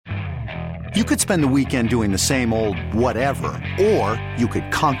You could spend the weekend doing the same old whatever, or you could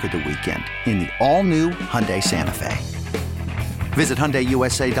conquer the weekend in the all-new Hyundai Santa Fe. Visit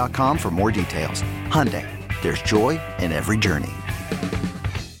HyundaiUSA.com for more details. Hyundai, there's joy in every journey.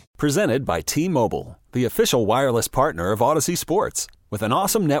 Presented by T-Mobile, the official wireless partner of Odyssey Sports. With an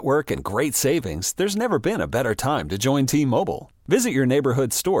awesome network and great savings, there's never been a better time to join T-Mobile. Visit your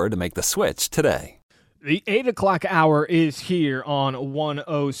neighborhood store to make the switch today. The 8 o'clock hour is here on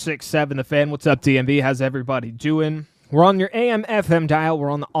 106.7 The Fan. What's up, DMV? How's everybody doing? We're on your AM, FM dial.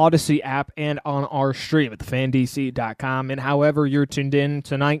 We're on the Odyssey app and on our stream at thefandc.com. And however you're tuned in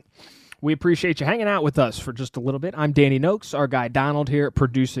tonight, we appreciate you hanging out with us for just a little bit. I'm Danny Noakes, our guy Donald here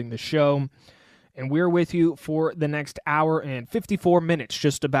producing the show. And we're with you for the next hour and 54 minutes,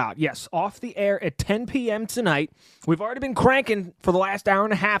 just about. Yes, off the air at 10 p.m. tonight. We've already been cranking for the last hour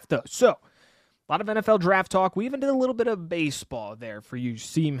and a half, though. So, a lot of NFL draft talk. We even did a little bit of baseball there for you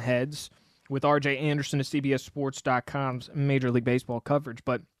seam heads with RJ Anderson of CBSSports.com's Major League Baseball coverage.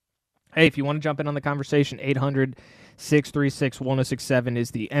 But, hey, if you want to jump in on the conversation, 800-636-1067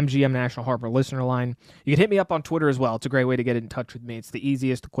 is the MGM National Harbor listener line. You can hit me up on Twitter as well. It's a great way to get in touch with me. It's the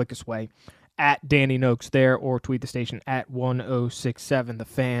easiest, the quickest way. At Danny Noakes there, or tweet the station at 1067 The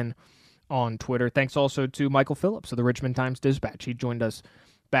Fan on Twitter. Thanks also to Michael Phillips of the Richmond Times-Dispatch. He joined us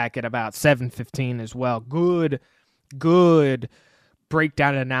back at about 7:15 as well. Good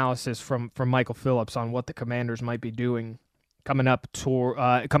breakdown and analysis from Michael Phillips on what the Commanders might be doing coming up for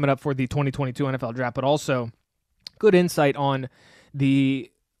the 2022 NFL Draft, but also good insight on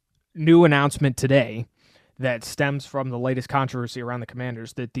the new announcement today that stems from the latest controversy around the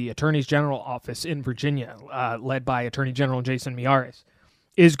Commanders, that the Attorney General office in Virginia, led by Attorney General Jason Miyares,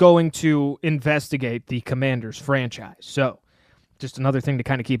 is going to investigate the Commanders franchise. So, just another thing to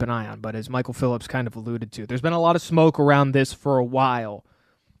kind of keep an eye on. But as Michael Phillips kind of alluded to, there's been a lot of smoke around this for a while.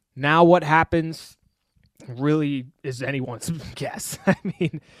 Now what happens really is anyone's guess. I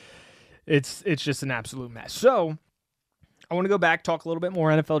mean, it's just an absolute mess. So I want to go back, talk a little bit more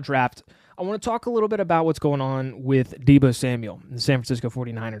NFL draft. I want to talk a little bit about what's going on with Deebo Samuel, the San Francisco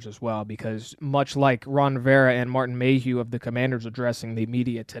 49ers as well, because much like Ron Rivera and Martin Mayhew of the Commanders addressing the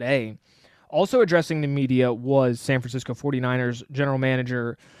media today, also addressing the media was San Francisco 49ers general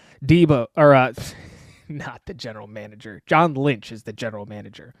manager not the general manager. John Lynch is the general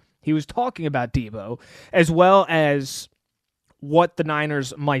manager. He was talking about Deebo as well as what the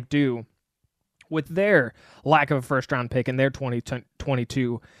Niners might do with their lack of a first-round pick in their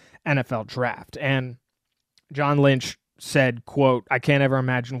 2022 NFL draft. And John Lynch said, quote, "I can't ever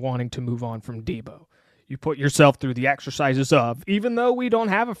imagine wanting to move on from Deebo. You put yourself through the exercises of, even though we don't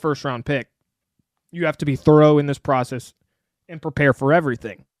have a first-round pick, you have to be thorough in this process and prepare for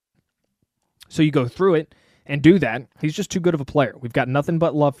everything. So you go through it and do that. He's just too good of a player. We've got nothing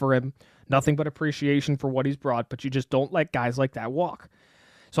but love for him, nothing but appreciation for what he's brought, but you just don't let guys like that walk.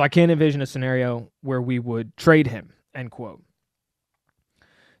 So I can't envision a scenario where we would trade him," end quote.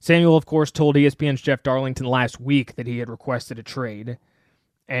 Samuel, of course, told ESPN's Jeff Darlington last week that he had requested a trade,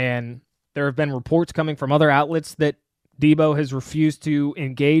 and there have been reports coming from other outlets that Deebo has refused to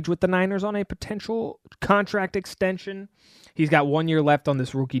engage with the Niners on a potential contract extension. He's got 1 year left on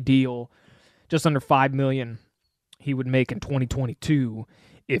this rookie deal, just under $5 million he would make in 2022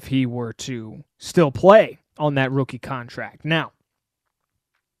 if he were to still play on that rookie contract. Now,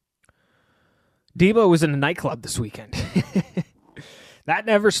 Deebo was in a nightclub this weekend. That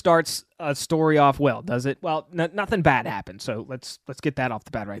never starts a story off well, does it? Well, nothing bad happened, so let's get that off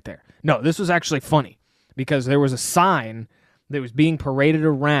the bat right there. No, this was actually funny because there was a sign that was being paraded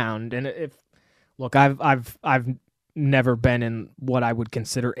around, and I've never been in what I would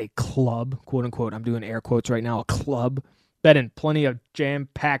consider a club, quote unquote. I'm doing air quotes right now, a club. Been in plenty of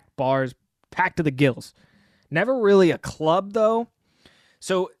jam-packed bars, packed to the gills. Never really a club though.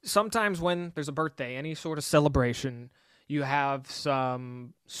 So sometimes when there's a birthday, any sort of celebration, you have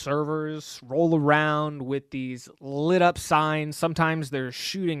some servers roll around with these lit up signs. Sometimes they're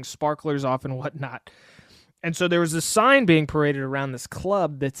shooting sparklers off and whatnot. And so there was a sign being paraded around this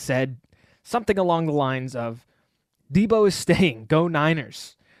club that said something along the lines of, "Deebo is staying, go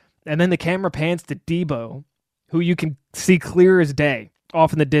Niners." And then the camera pans to Deebo, who you can see clear as day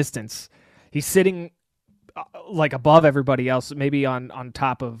off in the distance. He's sitting like above everybody else, maybe on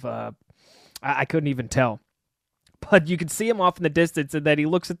top of, I couldn't even tell. But you can see him off in the distance, and then he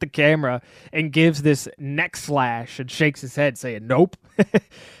looks at the camera and gives this neck slash and shakes his head saying, "Nope,"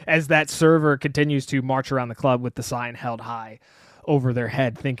 as that server continues to march around the club with the sign held high over their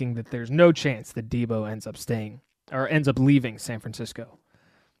head, thinking that there's no chance that Deebo ends up leaving San Francisco.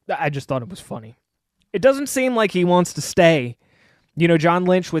 I just thought it was funny. It doesn't seem like he wants to stay John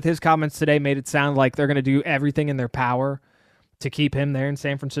Lynch with his comments today made it sound like they're going to do everything in their power to keep him there in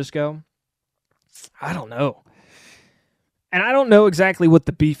San Francisco. I don't know. And I don't know exactly what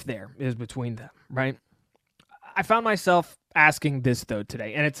the beef there is between them, right? I found myself asking this, though,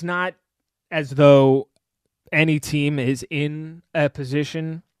 today, and it's not as though any team is in a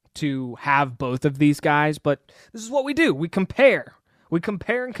position to have both of these guys, but this is what we do. We compare. We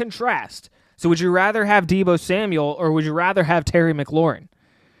compare and contrast. So would you rather have Deebo Samuel or would you rather have Terry McLaurin?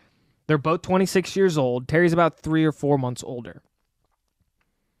 They're both 26 years old. Terry's about 3 or 4 months older.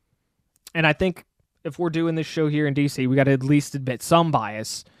 And I think if we're doing this show here in DC, we got to at least admit some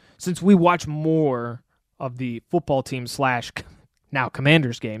bias since we watch more of the football team / now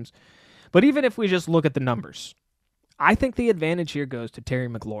Commanders games. But even if we just look at the numbers, I think the advantage here goes to Terry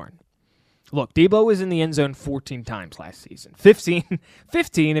McLaurin. Look, Deebo was in the end zone 14 times last season. 15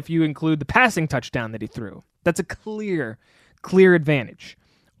 if you include the passing touchdown that he threw. That's a clear advantage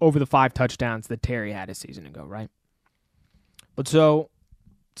over the 5 touchdowns that Terry had a season ago, right? But so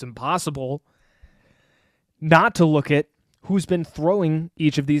it's impossible not to look at who's been throwing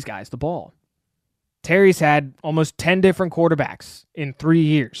each of these guys the ball. Terry's had almost 10 different quarterbacks in 3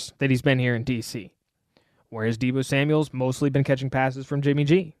 years that he's been here in D.C., whereas Deebo Samuel's mostly been catching passes from Jimmy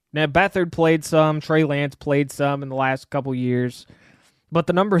G. Now, Beathard played some, Trey Lance played some in the last couple years, but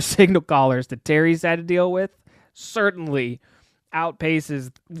the number of signal callers that Terry's had to deal with certainly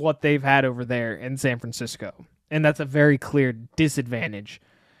outpaces what they've had over there in San Francisco. And that's a very clear disadvantage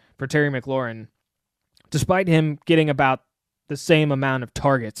for Terry McLaurin, despite him getting about the same amount of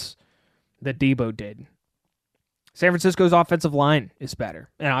targets that Deebo did. San Francisco's offensive line is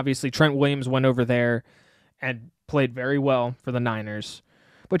better. And obviously Trent Williams went over there and played very well for the Niners.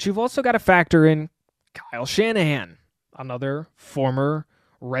 But you've also got to factor in Kyle Shanahan, another former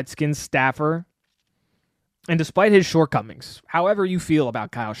Redskins staffer. And despite his shortcomings, however you feel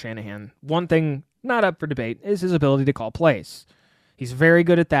about Kyle Shanahan, one thing not up for debate is his ability to call plays. He's very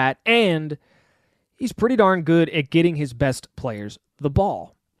good at that, and he's pretty darn good at getting his best players the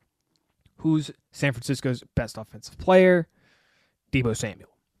ball. Who's San Francisco's best offensive player? Deebo Samuel.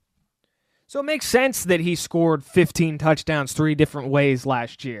 So it makes sense that he scored 15 touchdowns 3 different ways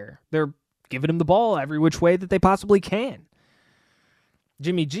last year. They're giving him the ball every which way that they possibly can.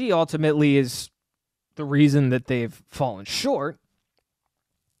 Jimmy G ultimately is the reason that they've fallen short.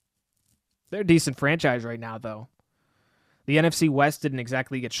 They're a decent franchise right now, though. The NFC West didn't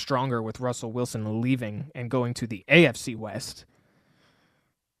exactly get stronger with Russell Wilson leaving and going to the AFC West.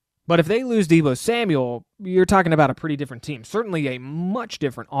 But if they lose Deebo Samuel, you're talking about a pretty different team. Certainly a much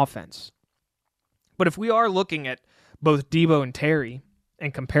different offense. But if we are looking at both Deebo and Terry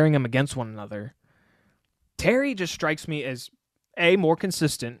and comparing them against one another, Terry just strikes me as, A, more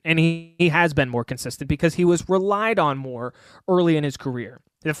consistent, and he has been more consistent because he was relied on more early in his career.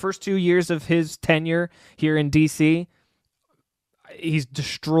 The first 2 years of his tenure here in D.C., he's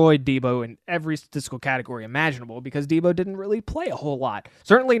destroyed Deebo in every statistical category imaginable because Deebo didn't really play a whole lot.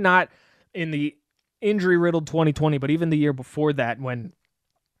 Certainly not in the injury-riddled 2020, but even the year before that when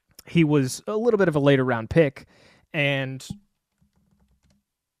he was a little bit of a later round pick and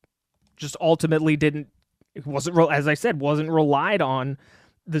just ultimately wasn't relied on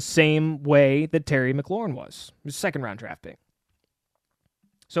the same way that Terry McLaurin was. He was a second-round draft pick.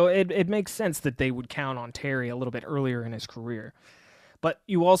 So it makes sense that they would count on Terry a little bit earlier in his career. But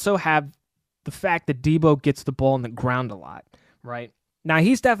you also have the fact that Deebo gets the ball on the ground a lot, right? Now,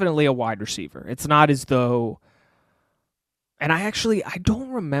 he's definitely a wide receiver. It's not as though... And I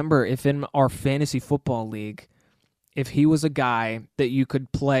don't remember if in our fantasy football league, if he was a guy that you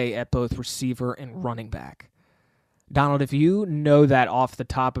could play at both receiver and running back. Donald, if you know that off the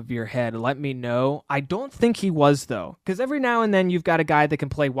top of your head, let me know. I don't think he was, though, because every now and then you've got a guy that can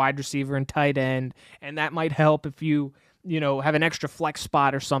play wide receiver and tight end, and that might help if you have an extra flex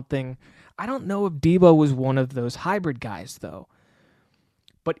spot or something. I don't know if Deebo was one of those hybrid guys, though.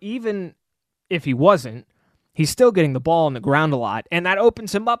 But even if he wasn't, he's still getting the ball on the ground a lot, and that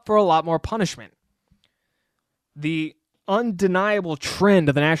opens him up for a lot more punishment. The undeniable trend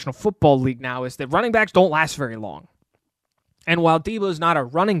of the National Football League now is that running backs don't last very long. And while Deebo's not a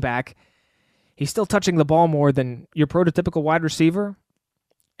running back, he's still touching the ball more than your prototypical wide receiver,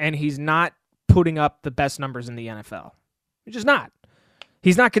 and he's not putting up the best numbers in the NFL. He's just not.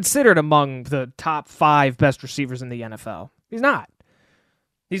 He's not considered among the top 5 best receivers in the NFL. He's not.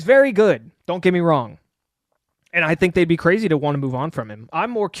 He's very good, don't get me wrong. And I think they'd be crazy to want to move on from him.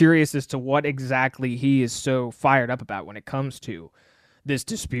 I'm more curious as to what exactly he is so fired up about when it comes to this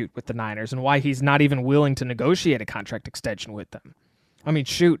dispute with the Niners and why he's not even willing to negotiate a contract extension with them. I mean,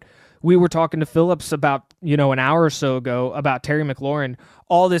 shoot, We were talking to Phillips about, an hour or so ago about Terry McLaurin,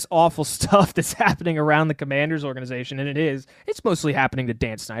 all this awful stuff that's happening around the Commanders organization, and it's mostly happening to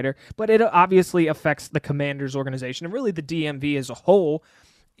Dan Snyder, but it obviously affects the Commanders organization and really the DMV as a whole.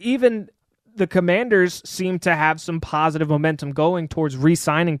 Even the Commanders seem to have some positive momentum going towards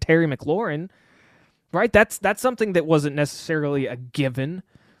re-signing Terry McLaurin, right? That's something that wasn't necessarily a given.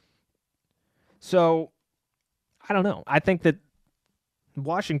 So, I don't know. I think that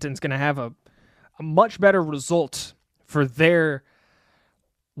Washington's going to have a much better result for their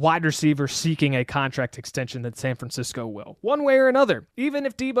wide receiver seeking a contract extension than San Francisco will. One way or another, even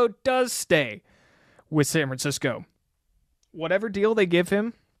if Debo does stay with San Francisco, whatever deal they give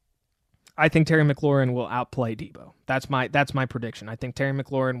him, I think Terry McLaurin will outplay Debo. That's my prediction. I think Terry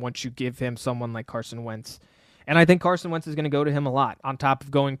McLaurin, once you give him someone like Carson Wentz, and I think Carson Wentz is going to go to him a lot, on top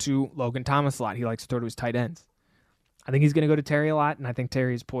of going to Logan Thomas a lot. He likes to throw to his tight ends. I think he's going to go to Terry a lot, and I think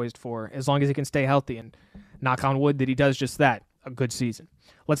Terry is poised for, as long as he can stay healthy, and knock on wood that he does just that, a good season.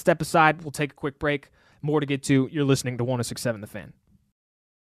 Let's step aside. We'll take a quick break. More to get to. You're listening to 106.7 The Fan.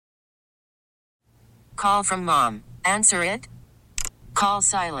 Call from mom. Answer it. Call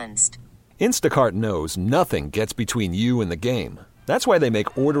silenced. Instacart knows nothing gets between you and the game. That's why they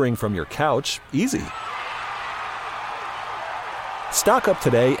make ordering from your couch easy. Stock up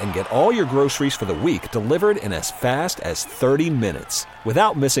today and get all your groceries for the week delivered in as fast as 30 minutes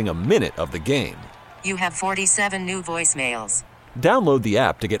without missing a minute of the game. You have 47 new voicemails. Download the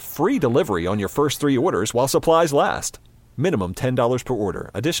app to get free delivery on your first 3 orders while supplies last. Minimum $10 per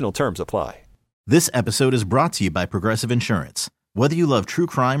order. Additional terms apply. This episode is brought to you by Progressive Insurance. Whether you love true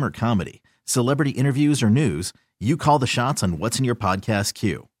crime or comedy, celebrity interviews or news, you call the shots on what's in your podcast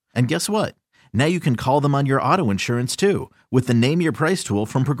queue. And guess what? Now you can call them on your auto insurance too with the Name Your Price tool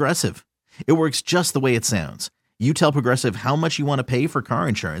from Progressive. It works just the way it sounds. You tell Progressive how much you want to pay for car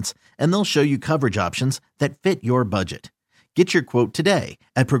insurance, and they'll show you coverage options that fit your budget. Get your quote today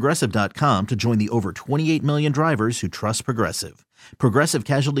at Progressive.com to join the over 28 million drivers who trust Progressive. Progressive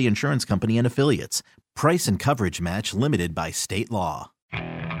Casualty Insurance Company and Affiliates. Price and coverage match limited by state law.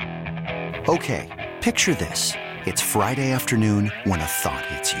 Okay, picture this. It's Friday afternoon when a thought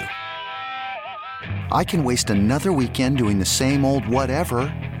hits you. I can waste another weekend doing the same old whatever,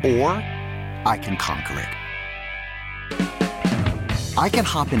 or I can conquer it. I can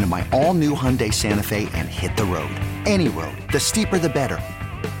hop into my all-new Hyundai Santa Fe and hit the road. Any road. The steeper, the better.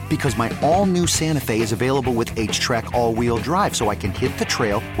 Because my all-new Santa Fe is available with H-Track all-wheel drive, so I can hit the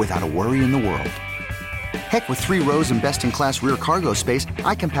trail without a worry in the world. Heck, with 3 rows and best-in-class rear cargo space,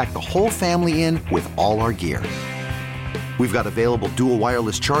 I can pack the whole family in with all our gear. We've got available dual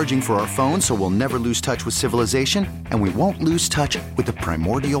wireless charging for our phones, so we'll never lose touch with civilization, and we won't lose touch with the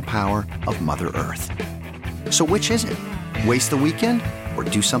primordial power of Mother Earth. So which is it? Waste the weekend or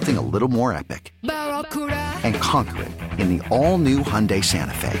do something a little more epic? And conquer it in the all-new Hyundai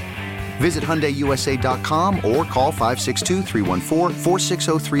Santa Fe. Visit HyundaiUSA.com or call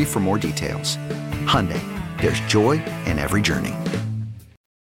 562-314-4603 for more details. Hyundai, there's joy in every journey.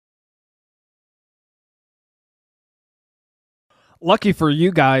 Lucky for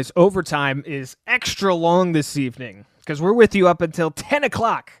you guys, overtime is extra long this evening because we're with you up until 10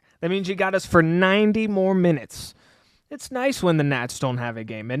 o'clock. That means you got us for 90 more minutes. It's nice when the Nats don't have a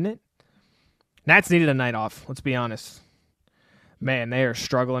game, isn't it? Nats needed a night off, let's be honest. Man, they are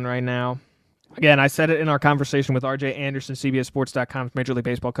struggling right now. Again, I said it in our conversation with RJ Anderson, CBSSports.com's Major League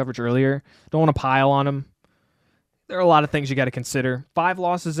Baseball coverage earlier. Don't want to pile on them. There are a lot of things you got to consider. 5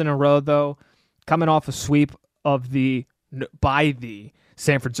 losses in a row, though, coming off a sweep of by the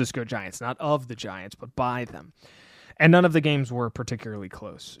San Francisco Giants. Not of the Giants, but by them. And none of the games were particularly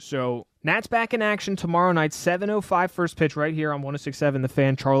close. So, Nats back in action tomorrow night, 7:05 first pitch right here on 106.7 The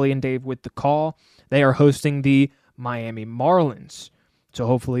Fan. Charlie and Dave with the call. They are hosting the Miami Marlins. So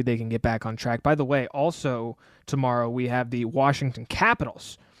hopefully they can get back on track. By the way, also tomorrow we have the Washington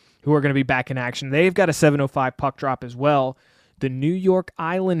Capitals who are going to be back in action. They've got a 7:05 puck drop as well. The New York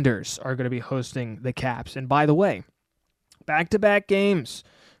Islanders are going to be hosting the Caps. And by the way, back-to-back games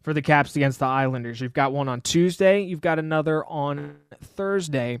for the Caps against the Islanders. You've got one on Tuesday. You've got another on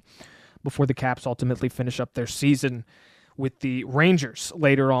Thursday before the Caps ultimately finish up their season with the Rangers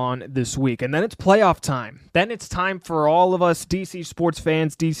later on this week. And then it's playoff time. Then it's time for all of us DC sports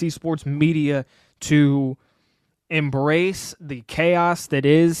fans, DC sports media to embrace the chaos that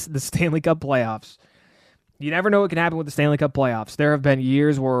is the Stanley Cup playoffs. You never know what can happen with the Stanley Cup playoffs. There have been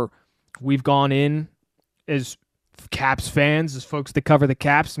years where we've gone in as Caps fans, as folks that cover the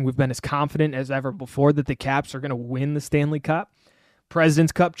Caps, and we've been as confident as ever before that the Caps are going to win the Stanley Cup.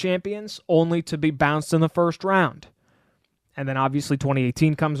 President's Cup champions, only to be bounced in the first round. And then obviously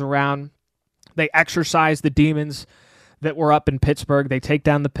 2018 comes around. They exercise the demons that were up in Pittsburgh. They take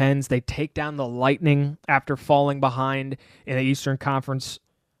down the Pens. They take down the Lightning after falling behind in the Eastern Conference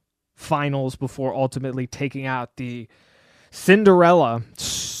Finals before ultimately taking out the Cinderella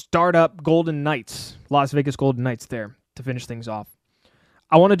startup Golden Knights, Las Vegas Golden Knights there to finish things off.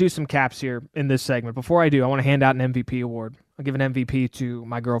 I want to do some caps here in this segment. Before I do, I want to hand out an MVP award. I'll give an MVP to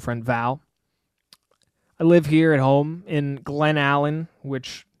my girlfriend, Val. I live here at home in Glen Allen,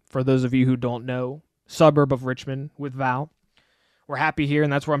 which, for those of you who don't know, suburb of Richmond with Val. We're happy here,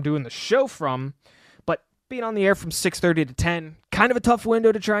 and that's where I'm doing the show from. But being on the air from 6:30 to 10, kind of a tough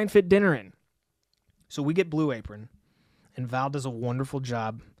window to try and fit dinner in. So we get Blue Apron, and Val does a wonderful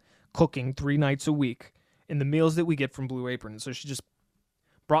job cooking 3 nights a week in the meals that we get from Blue Apron. So she just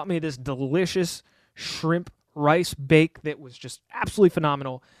brought me this delicious shrimp rice bake that was just absolutely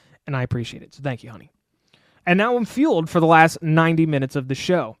phenomenal, and I appreciate it. So thank you, honey. And now I'm fueled for the last 90 minutes of the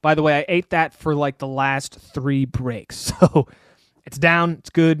show. By the way, I ate that for like the last 3 breaks. So it's down.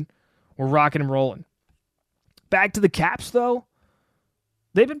 It's good. We're rocking and rolling. Back to the Caps, though.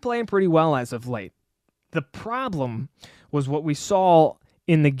 They've been playing pretty well as of late. The problem was what we saw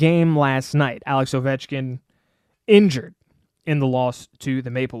in the game last night. Alex Ovechkin injured in the loss to the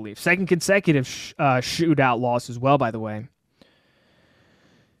Maple Leafs. Second consecutive shootout loss as well, by the way.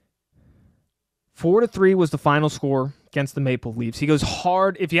 4-3 was the final score against the Maple Leafs. He goes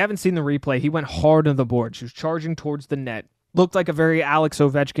hard. If you haven't seen the replay, he went hard on the boards. He was charging towards the net. Looked like a very Alex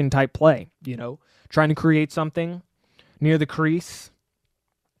Ovechkin type play, trying to create something near the crease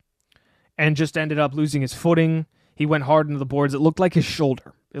and just ended up losing his footing. He went hard into the boards. It looked like his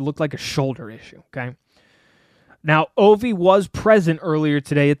shoulder. It looked like a shoulder issue, okay? Now, Ovi was present earlier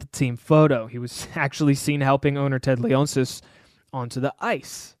today at the team photo. He was actually seen helping owner Ted Leonsis onto the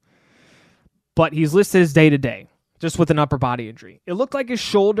ice. But he's listed as day-to-day, just with an upper body injury. It looked like his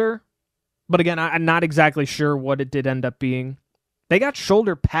shoulder, but again, I'm not exactly sure what it did end up being. They got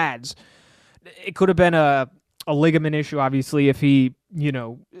shoulder pads. It could have been a ligament issue, obviously, if he,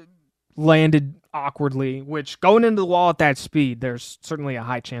 landed awkwardly, which going into the wall at that speed, there's certainly a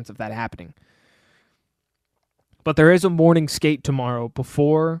high chance of that happening. But there is a morning skate tomorrow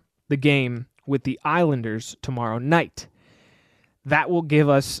before the game with the Islanders tomorrow night. That will give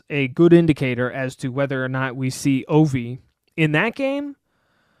us a good indicator as to whether or not we see Ovi in that game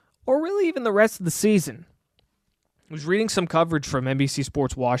or really even the rest of the season. I was reading some coverage from NBC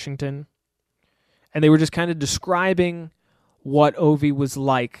Sports Washington, and they were just kind of describing what Ovi was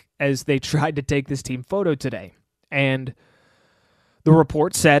like as they tried to take this team photo today. And the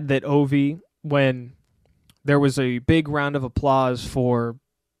report said that Ovi, when there was a big round of applause for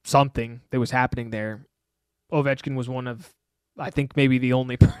something that was happening there, Ovechkin was one of, I think, maybe the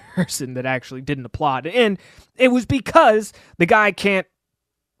only person that actually didn't applaud. And it was because the guy can't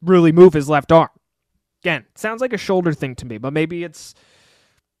really move his left arm. Again, sounds like a shoulder thing to me, but maybe it's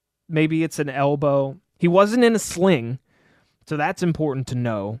an elbow. He wasn't in a sling, so that's important to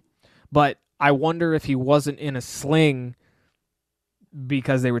know. But I wonder if he wasn't in a sling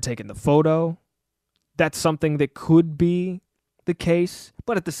because they were taking the photo. That's something that could be the case.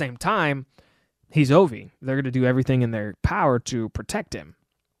 But at the same time, he's Ovi. They're going to do everything in their power to protect him.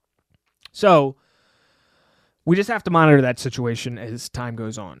 So we just have to monitor that situation as time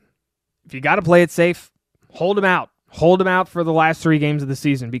goes on. If you got to play it safe, hold him out. Hold him out for the last 3 games of the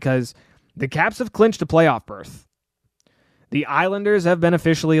season because the Caps have clinched a playoff berth. The Islanders have been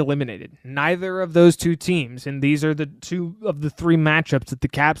officially eliminated. Neither of those 2 teams, and these are the 2 of the 3 matchups that the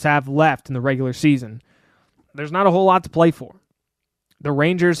Caps have left in the regular season, there's not a whole lot to play for. The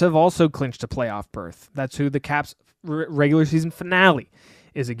Rangers have also clinched a playoff berth. That's who the Caps' regular season finale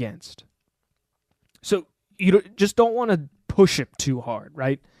is against. So you just don't want to push it too hard,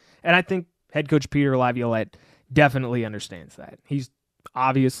 right? And I think head coach Peter Laviolette definitely understands that. He's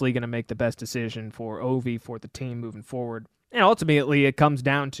obviously going to make the best decision for Ovi, for the team moving forward. And ultimately, it comes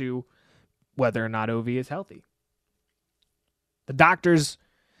down to whether or not Ovi is healthy. The doctors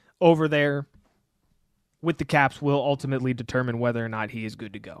over there with the Caps will ultimately determine whether or not he is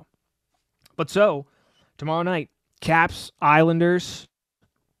good to go. But so, tomorrow night, Caps, Islanders,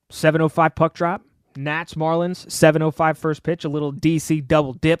 7:05 puck drop. Nats, Marlins, 7:05 first pitch. A little DC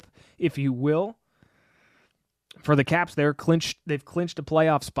double dip, if you will. For the Caps, they've clinched a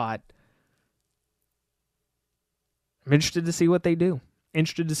playoff spot. I'm interested to see what they do.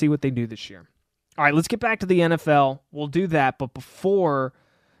 Interested to see what they do this year. All right, let's get back to the NFL. We'll do that, but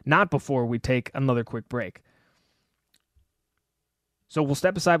not before we take another quick break. So we'll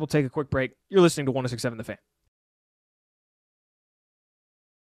step aside, we'll take a quick break. You're listening to 106.7 The Fan.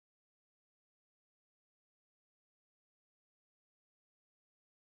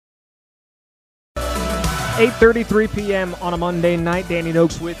 8:33 p.m. on a Monday night. Danny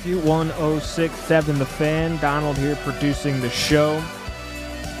Noakes with you, 106.7 The Fan. Donald here producing the show.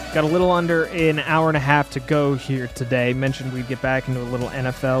 Got a little under an hour and a half to go here today. Mentioned we'd get back into a little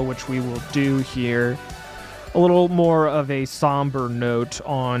NFL, which we will do here. A little more of a somber note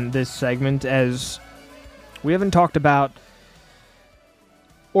on this segment, as we haven't talked about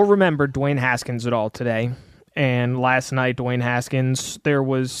or remembered Dwayne Haskins at all today. And last night, Dwayne Haskins, there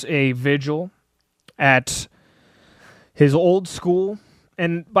was a vigil at his old school.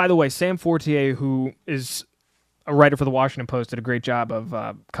 And by the way, Sam Fortier, who is a writer for the Washington Post, did a great job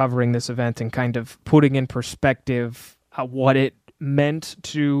of covering this event and kind of putting in perspective what it meant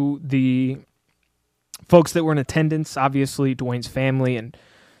to the folks that were in attendance. Obviously, Dwayne's family and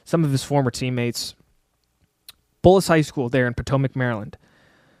some of his former teammates. Bullis High School there in Potomac, Maryland.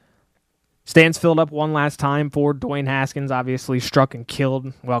 Stands filled up one last time for Dwayne Haskins, obviously struck and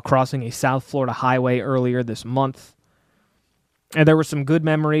killed while crossing a South Florida highway earlier this month. And there were some good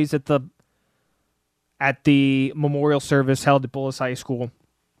memories at the memorial service held at Bullis High School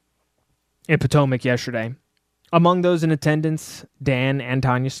in Potomac yesterday. Among those in attendance, Dan and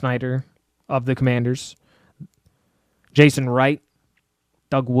Tanya Snyder of the Commanders, Jason Wright,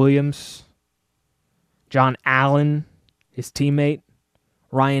 Doug Williams, John Allen, his teammate,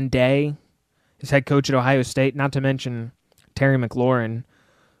 Ryan Day, his head coach at Ohio State, not to mention Terry McLaurin,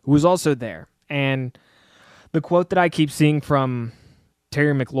 who was also there. And the quote that I keep seeing from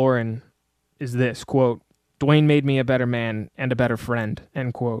Terry McLaurin is this, quote, "Dwayne made me a better man and a better friend,"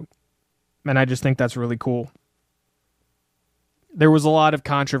 end quote. And I just think that's really cool. There was a lot of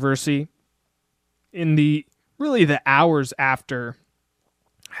controversy in the hours after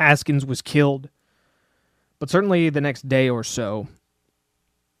Haskins was killed, but certainly the next day or so.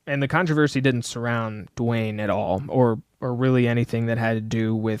 And the controversy didn't surround Dwayne at all, or really anything that had to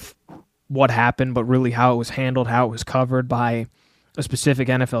do with what happened, but really how it was handled, how it was covered by a specific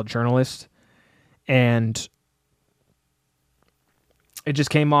NFL journalist. And it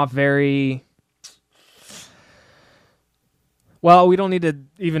just came off very... Well, we don't need to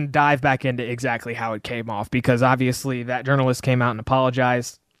even dive back into exactly how it came off, because obviously that journalist came out and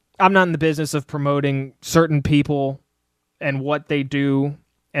apologized. I'm not in the business of promoting certain people and what they do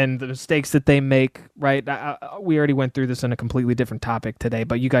and the mistakes that they make, right? We already went through this in a completely different topic today,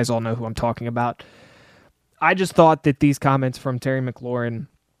 but you guys all know who I'm talking about. I just thought that these comments from Terry McLaurin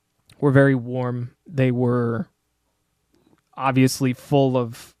were very warm. They were obviously full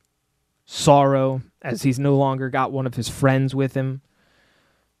of sorrow, as he's no longer got one of his friends with him.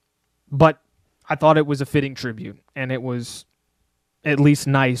 But I thought it was a fitting tribute, and it was at least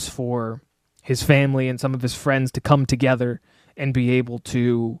nice for his family and some of his friends to come together and be able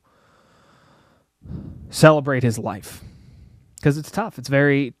to celebrate his life. Because it's tough. It's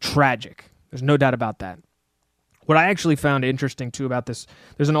very tragic. There's no doubt about that. What I actually found interesting, too, about this,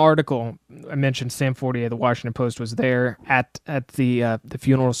 there's an article, I mentioned Sam Fortier, the Washington Post, was there at the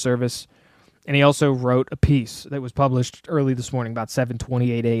funeral service, and he also wrote a piece that was published early this morning, about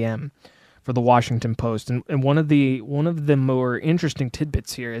 7:28 a.m., for the Washington Post. And one of the more interesting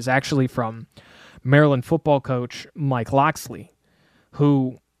tidbits here is actually from Maryland football coach Mike Locksley,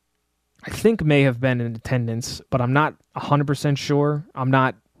 who I think may have been in attendance, but I'm not 100% sure. I'm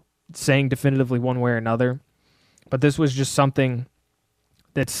not saying definitively one way or another. But this was just something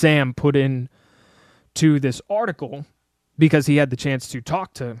that Sam put in to this article because he had the chance to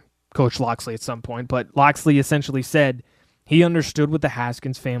talk to Coach Locksley at some point. But Locksley essentially said he understood what the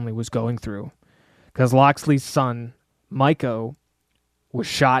Haskins family was going through, because Locksley's son, Micah, was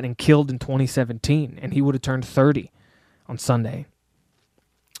shot and killed in 2017, and he would have turned 30 on Sunday.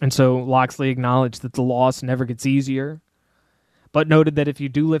 And so Locksley acknowledged that the loss never gets easier, but noted that if you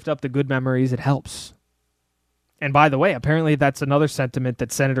do lift up the good memories, it helps. And by the way, apparently that's another sentiment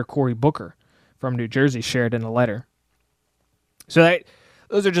that Senator Cory Booker from New Jersey shared in a letter. So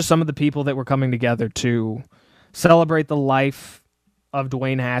those are just some of the people that were coming together to celebrate the life of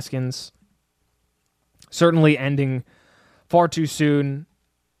Dwayne Haskins. Certainly ending far too soon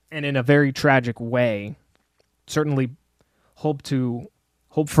and in a very tragic way. Certainly hope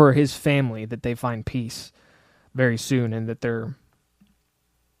for his family that they find peace very soon, and that they're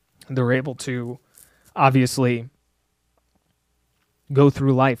able to obviously go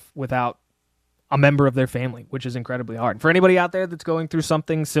through life without a member of their family, which is incredibly hard. For anybody out there that's going through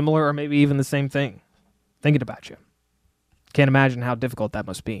something similar or maybe even the same thing, thinking about you. Can't imagine how difficult that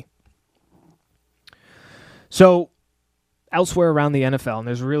must be. So, elsewhere around the NFL, and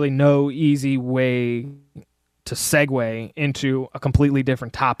there's really no easy way to segue into a completely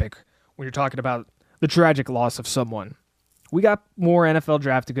different topic when you're talking about the tragic loss of someone. we got more NFL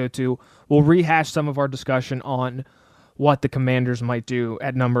draft to go to. We'll rehash some of our discussion on what the Commanders might do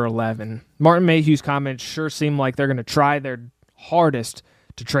at number 11. Martin Mayhew's comments sure seem like they're going to try their hardest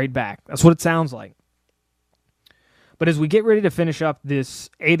to trade back. That's what it sounds like. But as we get ready to finish up this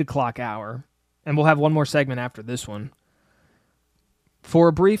 8 o'clock hour, and we'll have one more segment after this one, for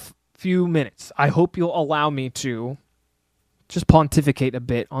a brief few minutes, I hope you'll allow me to just pontificate a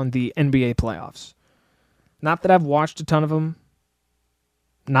bit on the NBA playoffs. Not that I've watched a ton of them.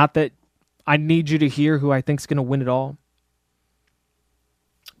 Not that I need you to hear who I think's going to win it all.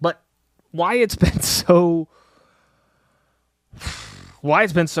 But why it's been so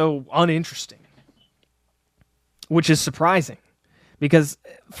uninteresting, which is surprising. Because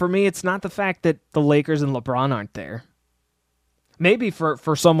for me, it's not the fact that the Lakers and LeBron aren't there. Maybe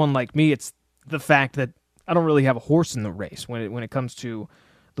for someone like me, it's the fact that I don't really have a horse in the race when it comes to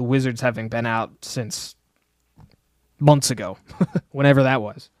the Wizards having been out since months ago, whenever that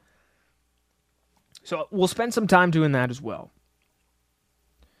was. So we'll spend some time doing that as well.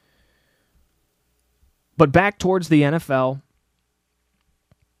 But back towards the NFL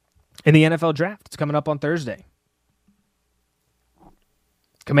and the NFL draft. It's coming up on Thursday.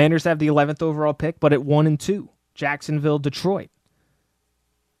 Commanders have the 11th overall pick, but at 1 and 2, Jacksonville, Detroit.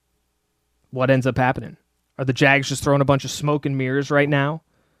 What ends up happening? Are the Jags just throwing a bunch of smoke and mirrors right now?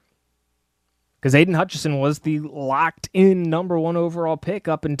 Because Aiden Hutchinson was the locked-in number 1 overall pick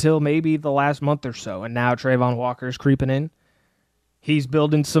up until maybe the last month or so, and now Trayvon Walker's creeping in. He's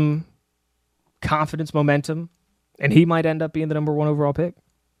building some confidence, momentum, and he might end up being the number 1 overall pick.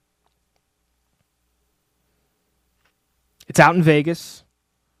 It's out in Vegas.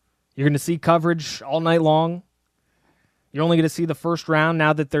 You're going to see coverage all night long. You're only going to see the first round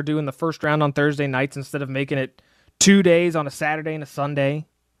now that they're doing the first round on Thursday nights instead of making it 2 days on a Saturday and a Sunday.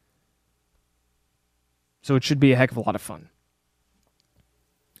 So it should be a heck of a lot of fun.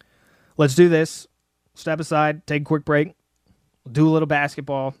 Let's do this. Step aside, take a quick break. We'll do a little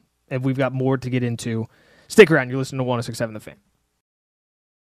basketball, and we've got more to get into. Stick around. You're listening to 106.7 The Fan.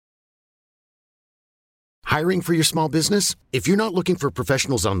 Hiring for your small business? If you're not looking for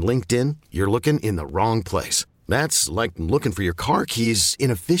professionals on LinkedIn, you're looking in the wrong place. That's like looking for your car keys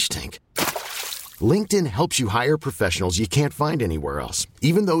in a fish tank. LinkedIn helps you hire professionals you can't find anywhere else,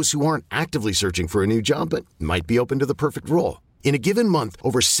 even those who aren't actively searching for a new job but might be open to the perfect role. In a given month,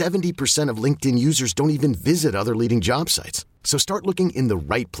 over 70% of LinkedIn users don't even visit other leading job sites. So start looking in the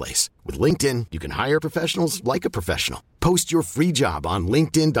right place. With LinkedIn, you can hire professionals like a professional. Post your free job on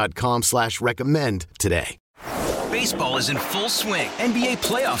linkedin.com/recommend today. Baseball is in full swing. NBA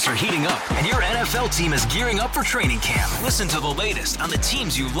playoffs are heating up, and your NFL team is gearing up for training camp. Listen to the latest on the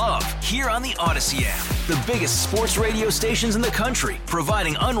teams you love here on the Odyssey app. The biggest sports radio stations in the country,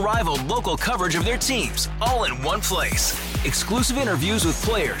 providing unrivaled local coverage of their teams, all in one place. Exclusive interviews with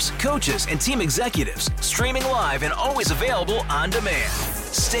players, coaches, and team executives, streaming live and always available on demand.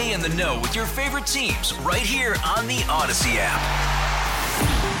 Stay in the know with your favorite teams right here on the Odyssey app.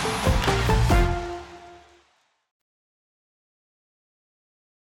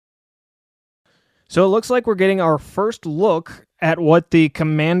 So it looks like we're getting our first look at what the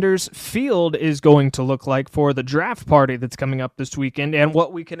Commanders field is going to look like for the draft party that's coming up this weekend and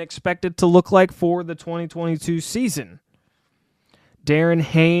what we can expect it to look like for the 2022 season. Darren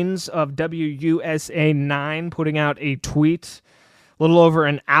Haynes of WUSA 9 putting out a tweet a little over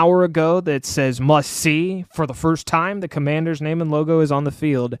an hour ago that says, "Must see, for the first time, the Commanders' name and logo is on the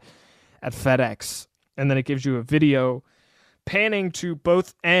field at FedEx." And then it gives you a video panning to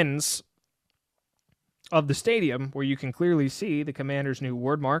both ends of the stadium where you can clearly see the Commanders' new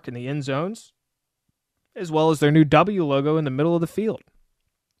word mark in the end zones, as well as their new W logo in the middle of the field.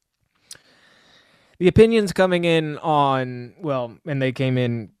 The opinions coming in on, well, and they came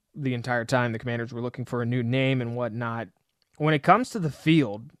in the entire time the Commanders were looking for a new name and whatnot. When it comes to the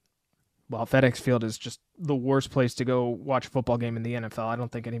field, well, FedEx Field is just the worst place to go watch a football game in the NFL. I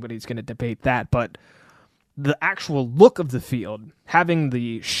don't think anybody's going to debate that, but the actual look of the field, having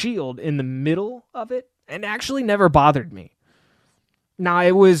the shield in the middle of it, and actually never bothered me. Now,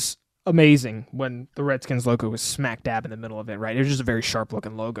 it was amazing when the Redskins logo was smack dab in the middle of it, right? It was just a very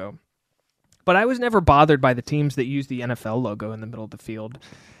sharp-looking logo. But I was never bothered by the teams that use the NFL logo in the middle of the field.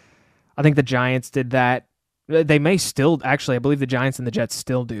 I think the Giants did that. They may still, actually, I believe the Giants and the Jets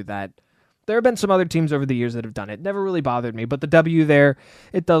still do that. There have been some other teams over the years that have done it. Never really bothered me, but the W there,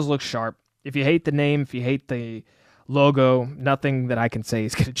 it does look sharp. If you hate the name, if you hate the logo, nothing that I can say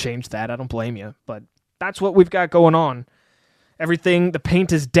is going to change that. I don't blame you, but that's what we've got going on. Everything, the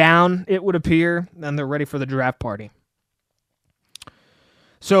paint is down, it would appear, and they're ready for the draft party.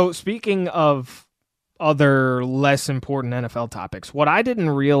 So speaking of other less important NFL topics. What I didn't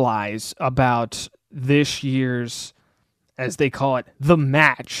realize about this year's, as they call it, the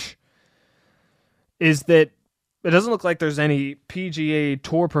match, is that it doesn't look like there's any PGA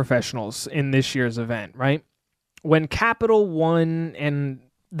Tour professionals in this year's event, right? When Capital won and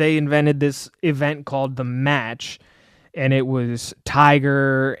they invented this event called the match, and it was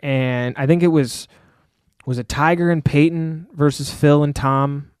Tiger and I think it was it Tiger and Peyton versus Phil and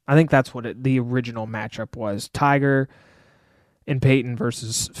Tom? I think that's what the original matchup was. Tiger and Peyton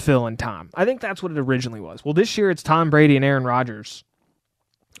versus Phil and Tom. I think that's what it originally was. Well, this year it's Tom Brady and Aaron Rodgers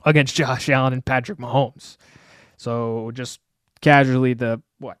against Josh Allen and Patrick Mahomes. So just casually the,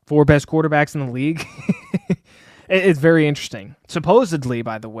 4 best quarterbacks in the league? It's very interesting. Supposedly,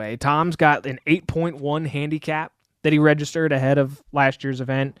 by the way, Tom's got an 8.1 handicap that he registered ahead of last year's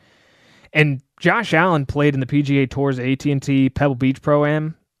event. And Josh Allen played in the PGA Tour's AT&T Pebble Beach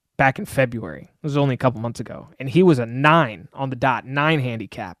Pro-Am back in February. It was only a couple months ago. And he was a 9 on the dot, 9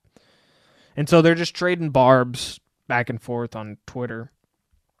 handicap. And so they're just trading barbs back and forth on Twitter.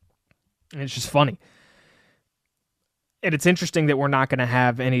 And it's just funny. And it's interesting that we're not going to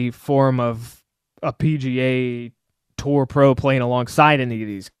have any form of a PGA Tour pro playing alongside any of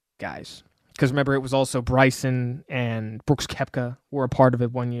these guys. Because remember, it was also Bryson and Brooks Koepka were a part of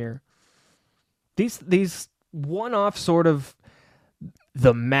it one year. These one-off sort of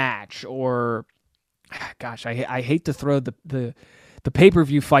the match, or, gosh, I hate to throw the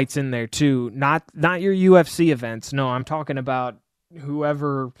pay-per-view fights in there too. Not your UFC events. No, I'm talking about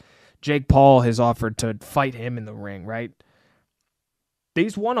whoever Jake Paul has offered to fight him in the ring, right?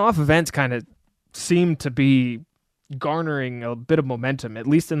 These one-off events kind of seem to be garnering a bit of momentum, at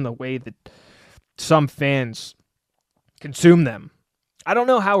least in the way that some fans consume them. I don't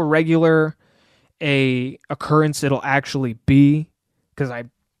know how regular a occurrence it'll actually be, because I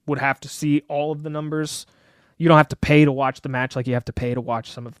would have to see all of the numbers. You don't have to pay to watch the match like you have to pay to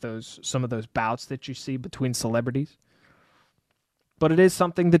watch some of those bouts that you see between celebrities. But it is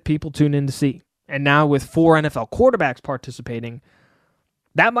something that people tune in to see. And now with 4 NFL quarterbacks participating,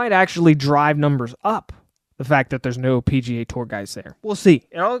 that might actually drive numbers up, the fact that there's no PGA Tour guys there. We'll see.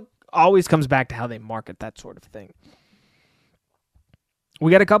 It always comes back to how they market that sort of thing.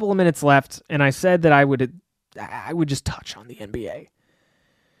 We got a couple of minutes left, and I said that I would just touch on the NBA.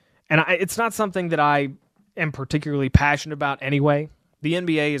 And it's not something that I am particularly passionate about anyway. The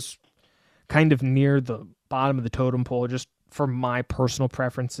NBA is kind of near the bottom of the totem pole, just for my personal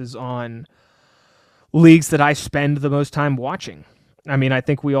preferences on leagues that I spend the most time watching. I mean, I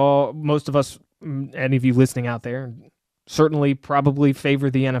think most of us, any of you listening out there, certainly probably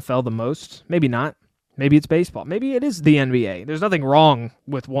favor the NFL the most. Maybe not. Maybe it's baseball. Maybe it is the NBA. There's nothing wrong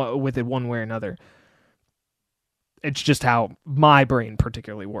with it one way or another. It's just how my brain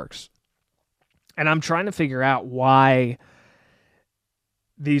particularly works. And I'm trying to figure out why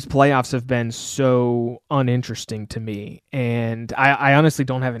these playoffs have been so uninteresting to me. And I honestly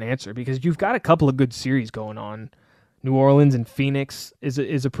don't have an answer, because you've got a couple of good series going on. New Orleans and Phoenix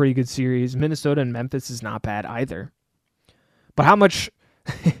is a pretty good series. Minnesota and Memphis is not bad either. But how much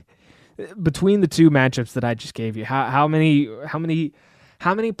between the two matchups that I just gave you, how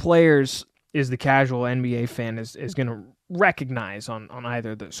many players is the casual NBA fan is going to recognize on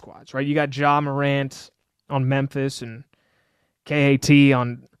either of those squads, right? You got Ja Morant on Memphis and KAT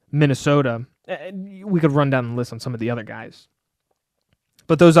on Minnesota. We could run down the list on some of the other guys.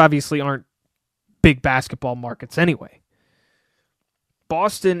 But those obviously aren't big basketball markets anyway.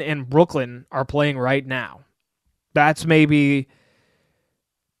 Boston and Brooklyn are playing right now. That's maybe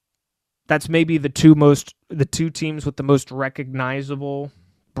the two teams with the most recognizable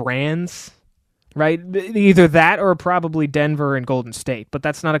brands, right? Either that or probably Denver and Golden State, but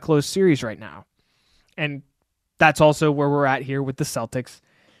that's not a close series right now. And that's also where we're at here with the Celtics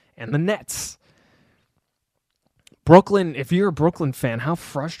and the Nets. Brooklyn, if you're a Brooklyn fan, how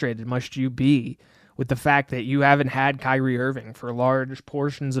frustrated must you be with the fact that you haven't had Kyrie Irving for large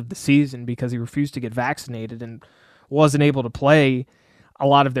portions of the season because he refused to get vaccinated and wasn't able to play a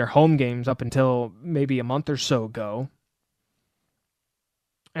lot of their home games up until maybe a month or so ago.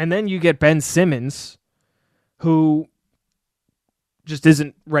 And then you get Ben Simmons, who just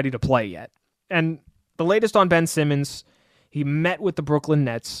isn't ready to play yet. And the latest on Ben Simmons, he met with the Brooklyn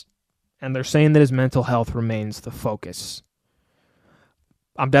Nets, and they're saying that his mental health remains the focus.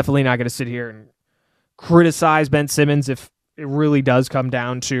 I'm definitely not going to sit here and criticize Ben Simmons if it really does come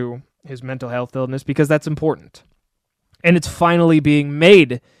down to his mental health illness, because that's important. And it's finally being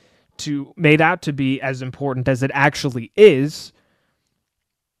made out to be as important as it actually is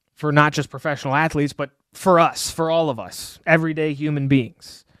for not just professional athletes, but for us, for all of us, everyday human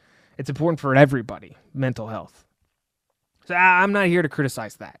beings. It's important for everybody, mental health. So I'm not here to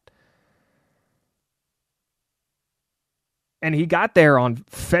criticize that. And he got there on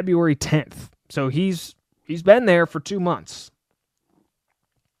February 10th. So he's been there for 2 months.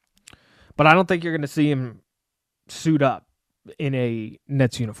 But I don't think you're going to see him suit up in a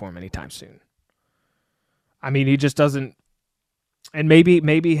Nets uniform anytime soon. I mean, he just doesn't. And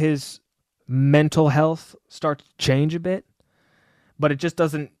maybe his mental health starts to change a bit, but it just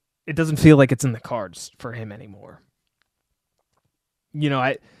doesn't feel like it's in the cards for him anymore. You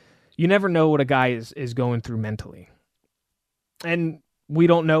know, you never know what a guy is going through mentally. And we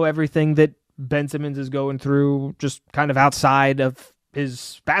don't know everything that Ben Simmons is going through just kind of outside of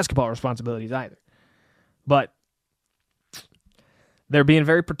his basketball responsibilities either. But they're being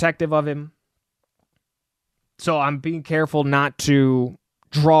very protective of him. So I'm being careful not to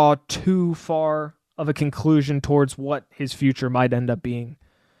draw too far of a conclusion towards what his future might end up being.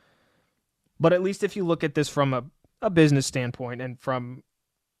 But at least if you look at this from a business standpoint and from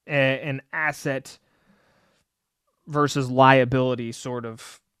an asset versus liability sort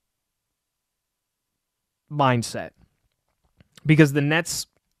of mindset. Because the Nets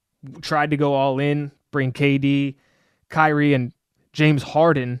tried to go all in, bring KD, Kyrie, and James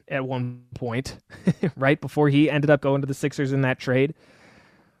Harden at one point, right before he ended up going to the Sixers in that trade.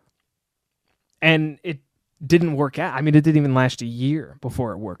 And it didn't work out. I mean, it didn't even last a year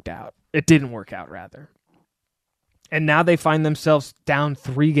before it worked out. It didn't work out, rather. And now they find themselves down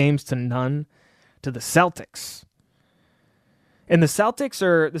 3-0 to the Celtics. And the Celtics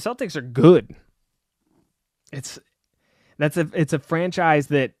are good. It's a franchise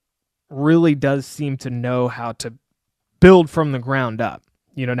that really does seem to know how to build from the ground up.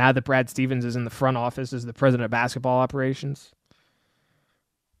 You know, now that Brad Stevens is in the front office as the president of basketball operations.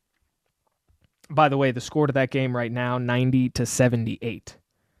 By the way, the score to that game right now, 90-78.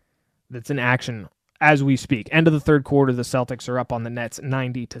 That's in action as we speak. End of the third quarter, the Celtics are up on the Nets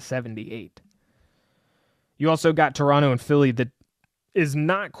 90-78. You also got Toronto and Philly that is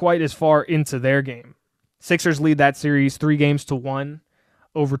not quite as far into their game. Sixers lead that series 3-1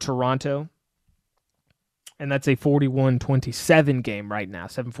 over Toronto. And that's a 41-27 game right now.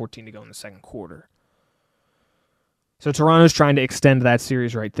 7:14 to go in the second quarter. So Toronto's trying to extend that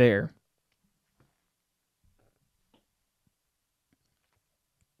series right there.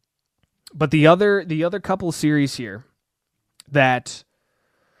 But the other couple of series here that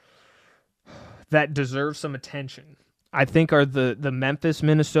deserve some attention, I think, are the Memphis,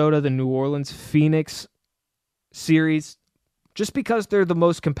 Minnesota, the New Orleans, Phoenix series, just because they're the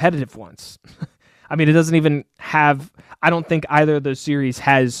most competitive ones. I mean, it doesn't even have, I don't think either of those series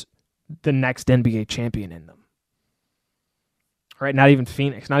has the next NBA champion in them. Right? Not even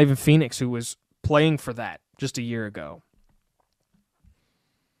Phoenix, who was playing for that just a year ago.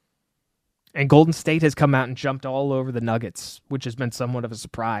 And Golden State has come out and jumped all over the Nuggets, which has been somewhat of a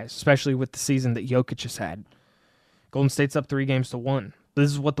surprise, especially with the season that Jokic has had. Golden State's up 3-1.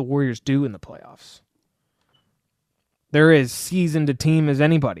 This is what the Warriors do in the playoffs. They're as seasoned a team as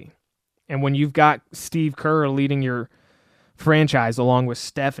anybody. And when you've got Steve Kerr leading your franchise along with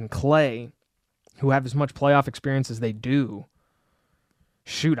Steph and Klay, who have as much playoff experience as they do,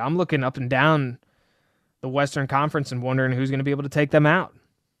 shoot, I'm looking up and down the Western Conference and wondering who's going to be able to take them out.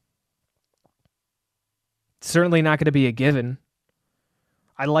 Certainly not going to be a given.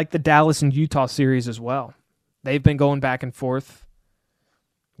 I like the Dallas and Utah series as well. They've been going back and forth.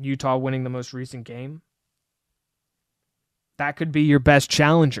 Utah winning the most recent game. That could be your best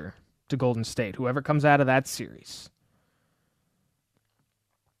challenger to Golden State, whoever comes out of that series.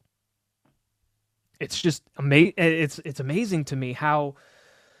 It's just it's amazing to me how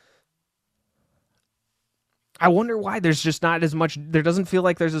I wonder why there's just not as much, there doesn't feel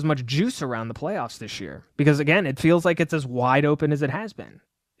like there's as much juice around the playoffs this year. Because again, it feels like it's as wide open as it has been.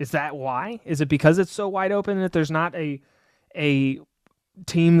 Is that why? Is it because it's so wide open that there's not a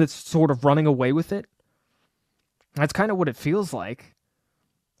team that's sort of running away with it? That's kind of what it feels like.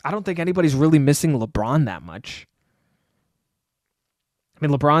 I don't think anybody's really missing LeBron that much. I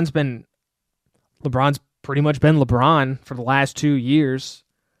mean, LeBron's pretty much been LeBron for the last 2 years,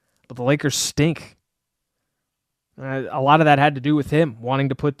 but the Lakers stink. A lot of that had to do with him wanting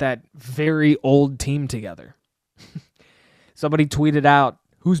to put that very old team together. Somebody tweeted out,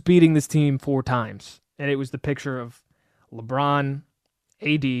 who's beating this team 4 times? And it was the picture of LeBron,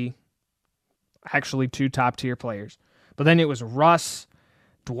 AD, actually 2 top-tier players. But then it was Russ,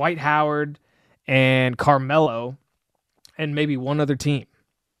 Dwight Howard, and Carmelo, and maybe one other team.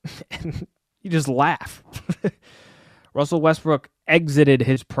 And you just laugh. Russell Westbrook exited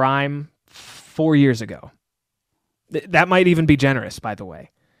his prime 4 years ago. That might even be generous, by the way.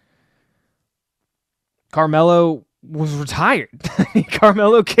 Carmelo was retired.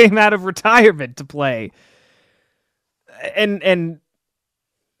 Carmelo came out of retirement to play. And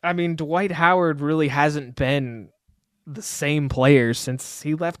I mean, Dwight Howard really hasn't been the same player since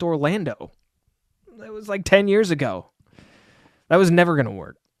he left Orlando. That was like 10 years ago. That was never going to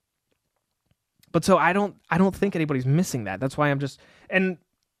work. But so I don't think anybody's missing that. That's why and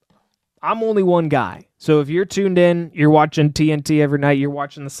I'm only one guy. So if you're tuned in, you're watching TNT every night, you're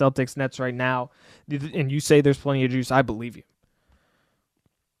watching the Celtics Nets right now, and you say there's plenty of juice, I believe you.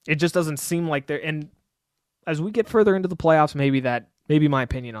 It just doesn't seem like there. And as we get further into the playoffs, maybe my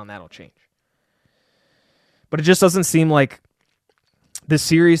opinion on that will change. But it just doesn't seem like the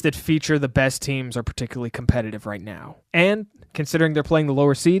series that feature the best teams are particularly competitive right now. And considering they're playing the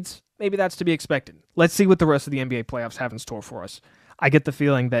lower seeds, maybe that's to be expected. Let's see what the rest of the NBA playoffs have in store for us. I get the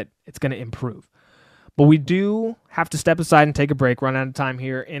feeling that it's going to improve. But we do have to step aside and take a break, run out of time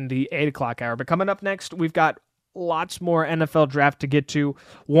here in the 8 o'clock hour. But coming up next, we've got lots more NFL draft to get to.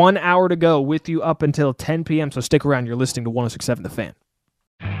 1 hour to go with you up until 10 p.m., so stick around. You're listening to 106.7 The Fan.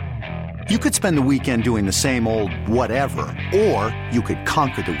 You could spend the weekend doing the same old whatever, or you could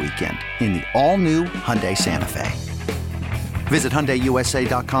conquer the weekend in the all-new Hyundai Santa Fe. Visit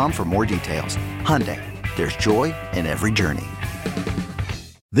HyundaiUSA.com for more details. Hyundai, there's joy in every journey.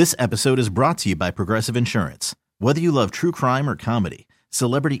 This episode is brought to you by Progressive Insurance. Whether you love true crime or comedy,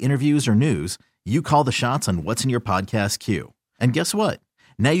 celebrity interviews or news, you call the shots on what's in your podcast queue. And guess what?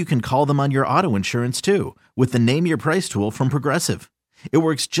 Now you can call them on your auto insurance too with the Name Your Price tool from Progressive. It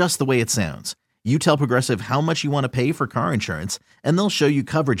works just the way it sounds. You tell Progressive how much you want to pay for car insurance, and they'll show you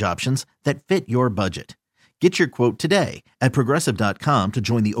coverage options that fit your budget. Get your quote today at Progressive.com to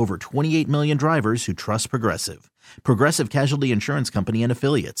join the over 28 million drivers who trust Progressive. Progressive Casualty Insurance Company and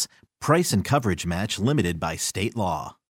Affiliates. Price and coverage match limited by state law.